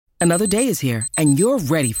Another day is here, and you're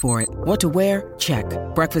ready for it. What to wear? Check.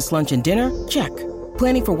 Breakfast, lunch, and dinner? Check.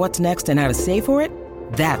 Planning for what's next and how to save for it?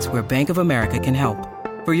 That's where Bank of America can help.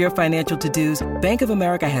 For your financial to-dos, Bank of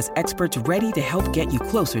America has experts ready to help get you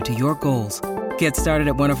closer to your goals. Get started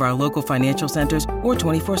at one of our local financial centers or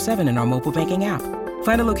 24/7 in our mobile banking app.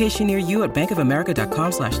 Find a location near you at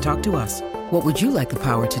bankofamerica.com/talktous. What would you like the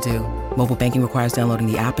power to do? Mobile banking requires downloading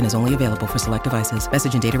the app and is only available for select devices.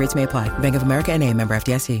 Message and data rates may apply. Bank of America N.A., member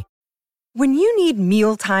FDIC. When you need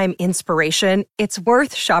mealtime inspiration, it's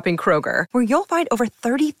worth shopping Kroger, where you'll find over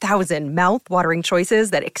 30,000 mouth-watering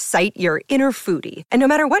choices that excite your inner foodie. And no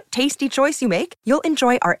matter what tasty choice you make, you'll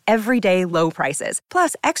enjoy our everyday low prices,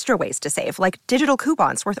 plus extra ways to save, like digital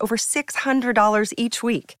coupons worth over $600 each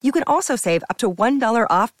week. You can also save up to $1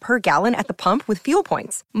 off per gallon at the pump with fuel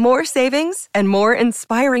points. More savings and more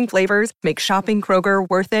inspiring flavors make shopping Kroger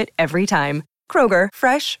worth it every time. Kroger,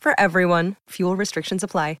 fresh for everyone. Fuel restrictions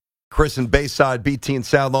apply. Chris in Bayside, BT and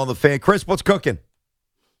Sal on the Fan. Chris, what's cooking?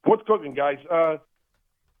 What's cooking, guys? Sal,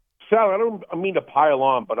 I don't mean to pile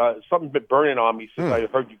on, but something's been burning on me since I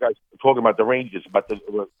heard you guys talking about the Rangers, about the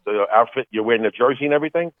outfit you're wearing, the jersey and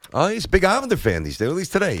everything. Oh, he's a big Islander fan these days. At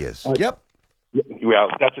least today he is. Yep. Well,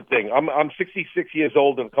 that's the thing. I'm 66 years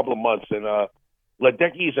old in a couple of months, and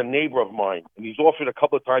Ledecky is a neighbor of mine, and he's offered a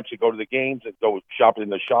couple of times to go to the games and go shopping in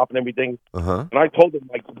the shop and everything. Uh-huh. And I told him,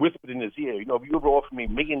 like, whispered in his ear, if you ever offer me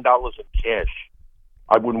 $1 million in cash,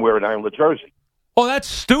 I wouldn't wear an Islander jersey. Oh, that's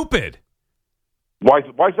stupid. Why is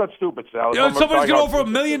that stupid, Sal? If somebody's going to offer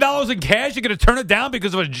 $1 million in cash, you're going to turn it down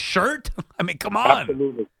because of a shirt? I mean, come on.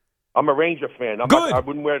 Absolutely. I'm a Ranger fan. Good. I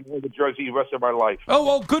wouldn't wear an Islander jersey the rest of my life. Oh,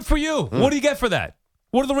 well, good for you. What do you get for that?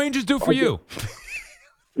 What do the Rangers do for you?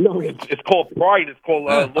 No, it's called pride. It's called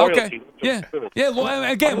loyalty. Okay. Yeah.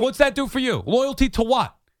 Again, what's that do for you? Loyalty to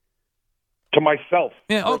what? To myself.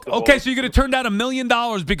 Yeah. Okay. So you're going to turn down $1 million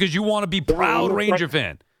because you want to be proud Ranger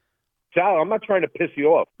fan. Sal, I'm not trying to piss you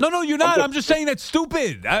off. No, you're not. I'm just saying that's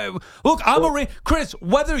stupid. Look, Chris.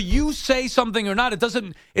 Whether you say something or not,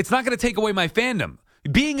 it's not going to take away my fandom.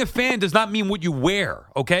 Being a fan does not mean what you wear,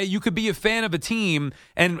 okay? You could be a fan of a team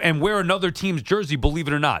and wear another team's jersey, believe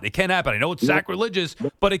it or not. It can happen. I know it's sacrilegious,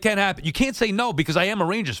 but it can happen. You can't say no because I am a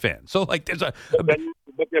Rangers fan. So, like, there's a... But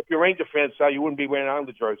if you're a Ranger fan, Sal, you wouldn't be wearing an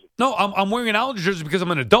Islander jersey. No, I'm wearing an Islander jersey because I'm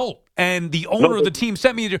an adult, and the owner of the team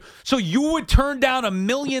sent me... So you would turn down $1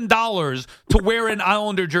 million to wear an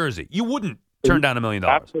Islander jersy. You wouldn't turn down $1 million.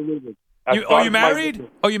 Absolutely. Are you married?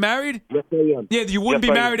 Are you married? Yes, I am. Yeah, you wouldn't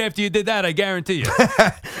be married after you did that, I guarantee you.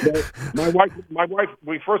 My wife, when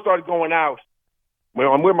we first started going out,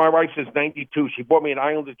 I'm with my wife since 92. She bought me an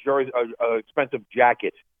Islander jersey, an expensive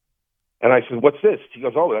jacket. And I said, what's this? She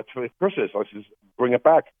goes, oh, that's for Christmas. I said, bring it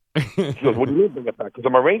back. She goes, what do you mean bring it back? Because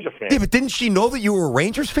I'm a Ranger fan. Yeah, but didn't she know that you were a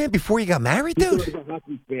Rangers fan before you got married, dude? I'm a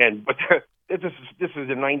hockey fan, but this is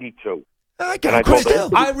in 92.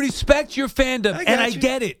 I respect your fandom, I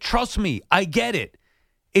get it. Trust me, I get it.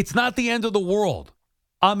 It's not the end of the world.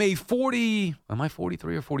 I'm a 40, am I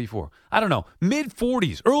 43 or 44? I don't know.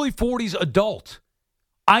 Mid-40s, early 40s adult.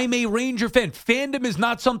 I'm a Ranger fan. Fandom is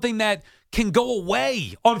not something that can go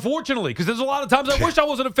away, unfortunately, because there's a lot of times I wish I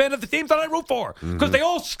wasn't a fan of the teams that I root for because they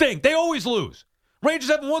all stink. They always lose. Rangers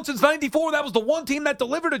haven't won since 94. That was the one team that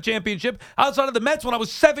delivered a championship outside of the Mets when I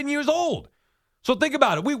was 7 years old. So think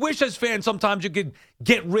about it. We wish as fans sometimes you could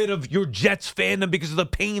get rid of your Jets fandom because of the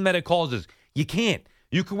pain that it causes. You can't.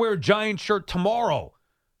 You can wear a Giants shirt tomorrow,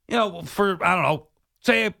 for, I don't know,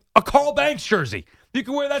 say a Carl Banks jersey. You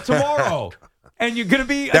can wear that tomorrow, and you're going to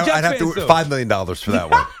be a Jets fan. I'd have to $5 million for that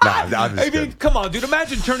one. I mean, come on, dude.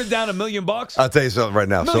 Imagine turning down $1 million. I'll tell you something right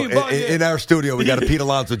now. In our studio, we got a Pete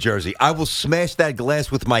Alonso jersey. I will smash that glass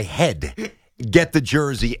with my head. Get the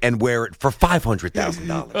jersey and wear it for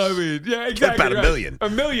 $500,000. I mean, yeah, exactly. About $1 million.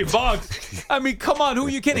 $1 million. I mean, come on, who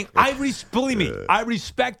are you kidding? Believe me, I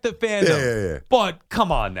respect the fandom. Yeah. But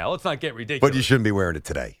come on now, let's not get ridiculous. But you shouldn't be wearing it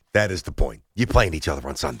today. That is the point. You're playing each other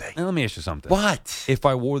on Sunday. Now, let me ask you something. What? If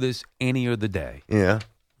I wore this any other day,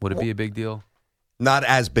 would it be a big deal? Not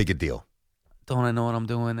as big a deal. Don't I know what I'm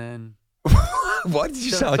doing then? What did you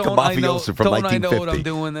sound like a mafioso from 1950? Don't I know what I'm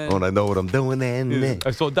doing then? Don't I know what I'm doing then? Yeah. I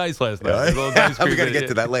saw Dice last night. We're going to get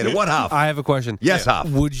to that later. What, Hoff? I have a question. Yes, Hoff.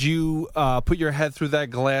 Would you put your head through that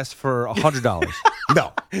glass for $100?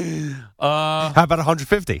 No. How about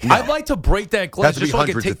 $150? No. I'd like to break that glass just so I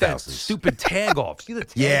can take that thousands. stupid tag off. See the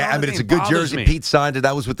tag I mean, it's a good jersey. Me. Pete signed it.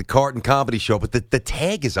 That was with the Carton Comedy Show. But the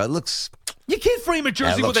tag is, it looks... You can't frame a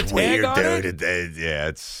jersey with a tag weird, on dude.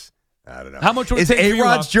 It's... I don't know. How much would it is take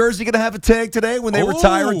A-Rod's jersey going to have a tag today when they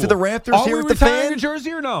retire to the rafters here at the Fan? A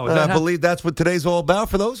jersey or no? I believe that's what today's all about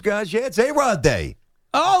for those guys. Yeah, it's A-Rod Day.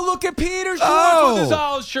 Oh, look at Peter Schwartz with his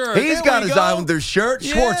Isles shirt. He's got his Islanders shirt.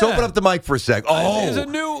 Schwartz, open up the mic for a sec.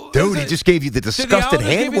 Dude, he just gave you the disgusted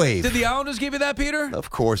hand wave. Did the Islanders give you that, Peter? Of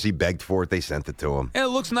course, he begged for it. They sent it to him. And it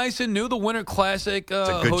looks nice and new. The Winter Classic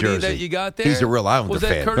hoodie jersey that you got there. He's a real Islander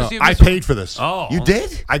fan. I paid for this. Oh, you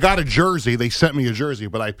did? I got a jersey. They sent me a jersey,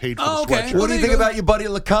 but I paid for the sweatshirt. What do you think about your buddy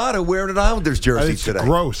Licata wearing an Islanders jersey it's today?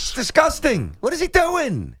 Gross. It's disgusting. What is he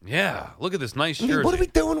doing? Yeah, look at this nice jersey. What are we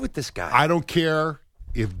doing with this guy? I don't care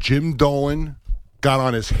if Jim Dolan got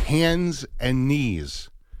on his hands and knees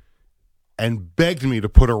and begged me to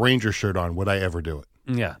put a Ranger shirt on, would I ever do it?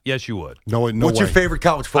 Yeah, yes, you would. No What's way. your favorite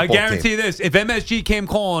college football team? I guarantee you this. If MSG came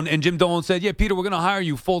calling and Jim Dolan said, yeah, Peter, we're going to hire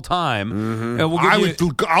you full-time. And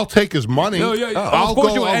I'll take his money. I'll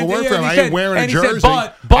go work for him. I ain't wearing a jersey.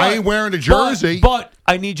 I ain't wearing a jersey. But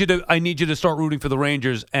I need you to start rooting for the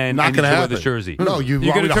Rangers and not going to wear the jersey. No, you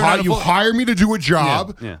hire me to do a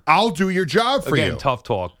job. Yeah. I'll do your job for you. Tough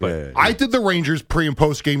talk. But I did the Rangers pre- and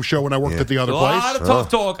post-game show when I worked at the other place. A lot of tough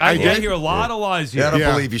talk. I hear a lot of lies here. I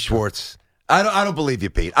don't believe you, Schwartz. I don't believe you,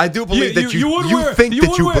 Pete. I do believe that you think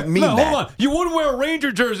that you mean that. Hold on. You wouldn't wear a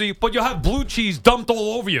Ranger jersey, but you'll have blue cheese dumped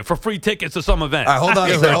all over you for free tickets to some event. All right, hold on,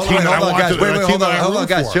 guys. Hold on,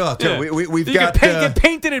 guys. Chill out. We've got get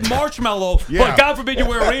painted in marshmallow, but God forbid you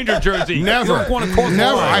wear a Ranger jersey. Never.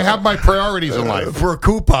 I have my priorities in life. For a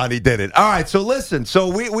coupon, he did it. All right, so listen. So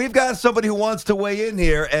we've got somebody who wants to weigh in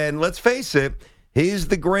here, and let's face it, he's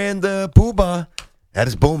the grand poobah. That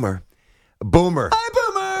is Boomer. Boomer. Hi,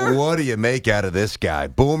 Boomer. What do you make out of this guy?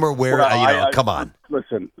 Boomer, come on.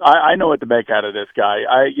 Listen, I know what to make out of this guy.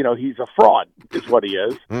 He's a fraud, is what he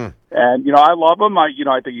is. And, I love him. I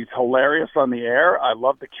think he's hilarious on the air. I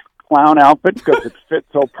love the clown outfit because it fit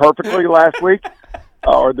so perfectly last week,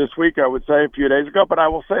 or this week, I would say, a few days ago. But I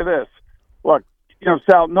will say this. Look,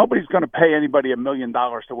 Sal, nobody's going to pay anybody $1 million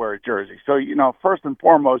to wear a jersey. So, first and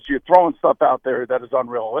foremost, you're throwing stuff out there that is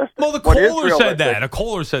unrealistic. Well, the caller said that. A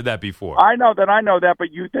caller said that before. I know that,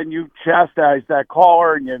 but you chastise that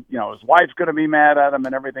caller, and his wife's going to be mad at him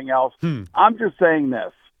and everything else. I'm just saying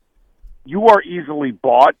this: you are easily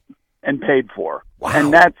bought and paid for,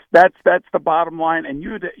 and that's the bottom line. And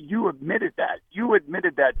you admitted that. You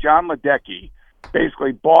admitted that John Ledecky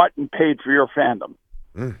basically bought and paid for your fandom.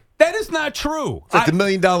 That is not true. It's like the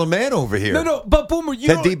 $1 million man over here. No, but Boomer, you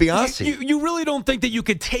really don't think that you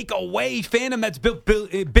could take away fandom that's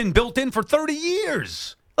been built in for 30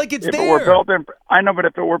 years? Like it's there. I know, but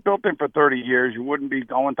if it were built in for 30 years, you wouldn't be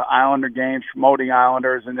going to Islander games, promoting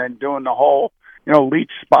Islanders, and then doing the whole leech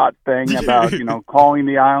spot thing about calling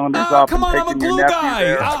the Islanders up. Come on, and I'm a glue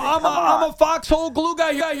guy. I'm a foxhole glue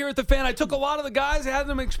guy here at the Fan. I took a lot of the guys and had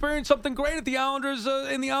them experience something great at the Islanders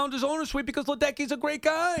in the Islanders owner suite because Ledecky's a great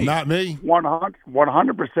guy. Not me.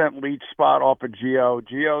 100% leech spot off of Gio.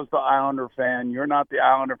 Gio's the Islander fan. You're not the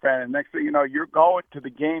Islander fan. And next thing you know, you're going to the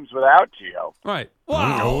games without Gio. Right.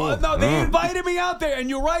 Wow. No, they invited me out there. And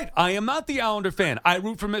you're right. I am not the Islander fan. I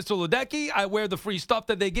root for Mr. Ledecky. I wear the free stuff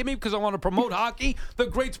that they give me because I want to promote hockey, the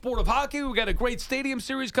great sport of hockey. We got a great stadium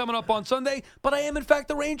series coming up on Sunday. But I am, in fact,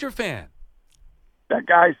 a Ranger fan. That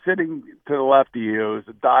guy sitting to the left of you is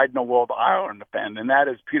a dyed-in-the-wool Islander fan, and that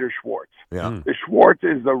is Peter Schwartz. Yeah. The Schwartz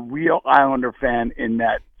is the real Islander fan in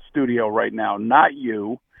that studio right now, not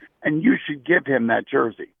you. And you should give him that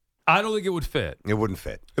jersey. I don't think it would fit. It wouldn't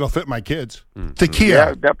fit. It'll fit my kids. The Kia.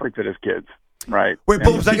 Yeah, definitely fit his kids. Right. Wait,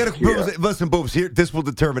 Booms, listen, Booms, here, this will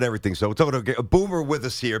determine everything. So, a Boomer with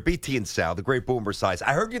us here, BT and Sal, the great Boomer size.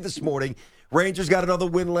 I heard you this morning. Rangers got another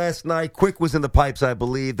win last night. Quick was in the pipes, I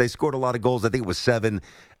believe. They scored a lot of goals. I think it was 7.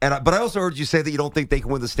 But I also heard you say that you don't think they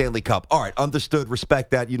can win the Stanley Cup. All right, understood.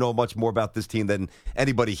 Respect that. You know much more about this team than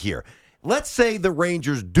anybody here. Let's say the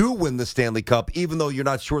Rangers do win the Stanley Cup, even though you're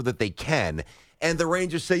not sure that they can. And the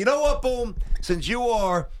Rangers say, you know what, Boom? Since you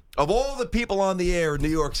are, of all the people on the air in New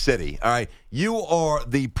York City, all right, you are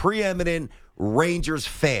the preeminent Rangers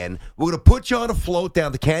fan. We're going to put you on a float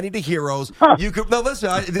down the Canyon to Heroes. You could listen.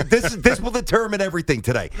 This will determine everything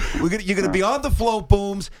today. You're going to be on the float,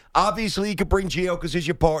 Booms. Obviously, you could bring Gio because he's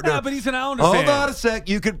your partner. Yeah, but he's an Islander fan. Hold on a sec.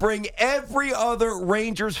 You could bring every other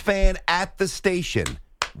Rangers fan at the station.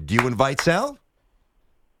 Do you invite Sal?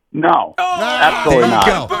 No, absolutely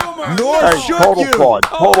not. Total fraud.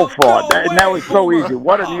 Total fraud. And that was so easy.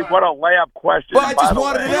 What a layup question. Well, I just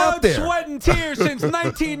wanted it out there. Blood, sweat, and tears since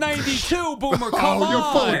 1992, Boomer. Come on. You're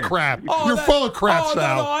full of crap. You're full of crap,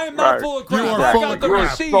 Sal. No, I am not full of crap. You are full of crap.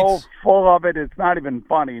 Receipts. So full of it, it's not even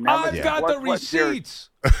funny. Now, I've got the receipts.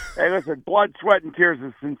 Hey, listen, blood, sweat, and tears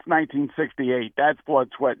is since 1968. That's blood,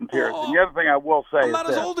 sweat, and tears. And the other thing I will say I'm not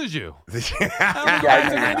as old as you.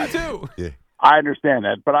 I understand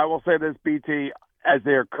that, but I will say this, BT. as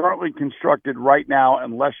they are currently constructed right now,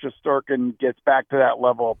 unless Shesterkin gets back to that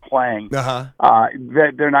level of playing,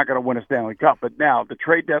 they're not going to win a Stanley Cup. But now the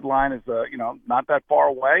trade deadline is, not that far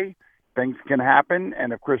away. Things can happen,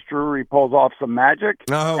 and if Chris Drury pulls off some magic...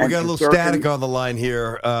 Oh, we got a little static on the line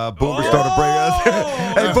here. Boomer started bringing us...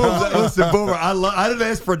 Hey, Boomer, listen, Boomer, I didn't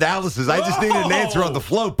ask for analysis. I just needed an answer on the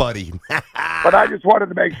float, buddy. But I just wanted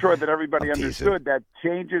to make sure that everybody understood that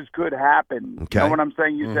changes could happen. Okay. You know what I'm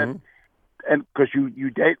saying? You said... And because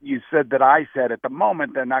you said that I said at the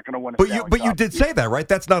moment they're not going to win a Stanley Cup. But you did say that, right?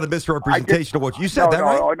 That's not a misrepresentation of what you said.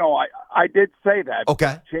 Right? No, I did say that.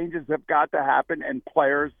 Okay, changes have got to happen, and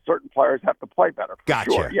certain players have to play better.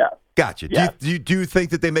 Gotcha. Sure, yeah. Gotcha. Yes. Do you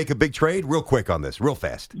think that they make a big trade? Real quick on this, real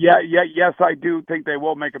fast. Yes, I do think they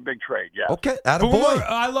will make a big trade. Yeah. Okay, Boomer,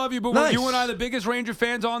 I love you, Boomer. Nice. You and I, the biggest Ranger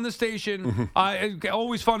fans on the station.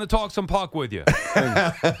 Always fun to talk some puck with you.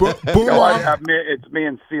 Boomer, it's me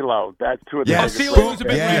and CeeLo. That's two of the Yes. biggest. CeeLo was a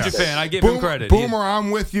big Ranger fan. I give him credit. Boomer, I'm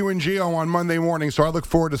with you and Gio on Monday morning, so I look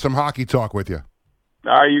forward to some hockey talk with you.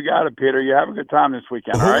 All right, you got it, Peter. You have a good time this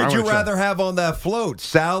weekend. Who all right? would you rather have on that float,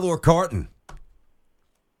 Sal or Carton?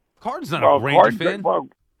 Carton's not a Ranger fan. Well,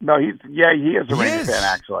 no, he is a Ranger fan,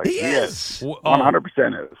 actually. He is.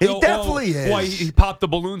 100% is. He definitely is. Why, he popped the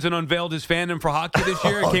balloons and unveiled his fandom for hockey this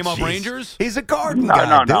year and came up geez. Rangers? He's a Carton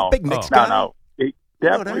guy. No. Big Knicks guy. No.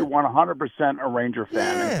 Definitely 100% a Ranger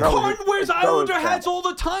fan. Yeah. Carton wears Islander hats all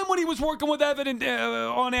the time when he was working with Evan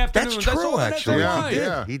on afternoons. That's true, actually.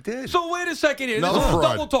 Yeah. He did. So wait a second here. Another This is fraud.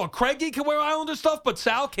 double talk. Craigie can wear Islander stuff, but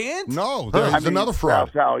Sal can't? No, there's another fraud.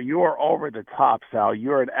 Sal, you are over the top, Sal.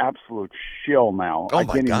 You're an absolute shill now. Oh, I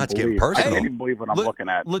my can't God, even it's getting believe. personal. I can't even believe what I'm looking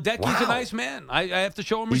at. Ledecky's a nice man. I have to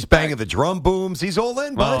show him He's respect. banging the drum booms. He's all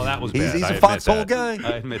in, bud. Well, that was bad. He's I a admit foxhole that. guy.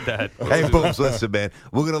 I admit that. Hey, Booms, listen, man.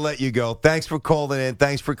 We're going to let you go. Thanks for calling in.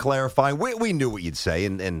 Thanks for clarifying. We knew what you'd say,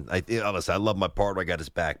 and honestly, I love my partner. I got his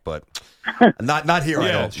back, but not here.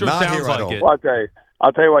 I don't. Sure not sounds here. like I don't. it. Well,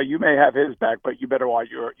 I'll tell you what. You may have his back, but you better watch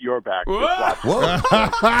your back. Whoa. Whoa.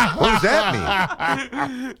 What does that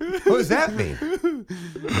mean? What does that mean?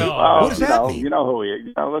 No. What does that mean? You know who he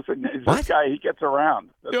is. Listen, What? this guy, he gets around.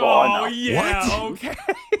 That's all I know. Oh, yeah. What? Okay.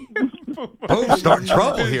 Boom, starting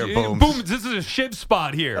trouble here, Booms. Boom, this is a shiv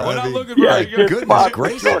spot here. We're not looking for yeah, a Goodness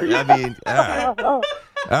gracious. I mean,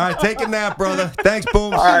 all right, take a nap, brother. Thanks,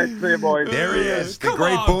 Booms. All right, see you, boys. There he is, the Come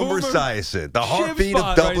great on, Boomer Boomer. Esiason, the Shiv heartbeat of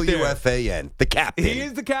spot right there. WFAN, the captain. He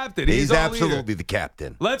is the captain. He's our absolutely leader. the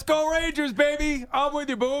captain. Let's go Rangers, baby. I'm with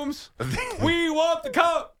you, Booms. We want the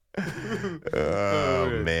cup. Oh,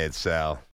 man, Sal.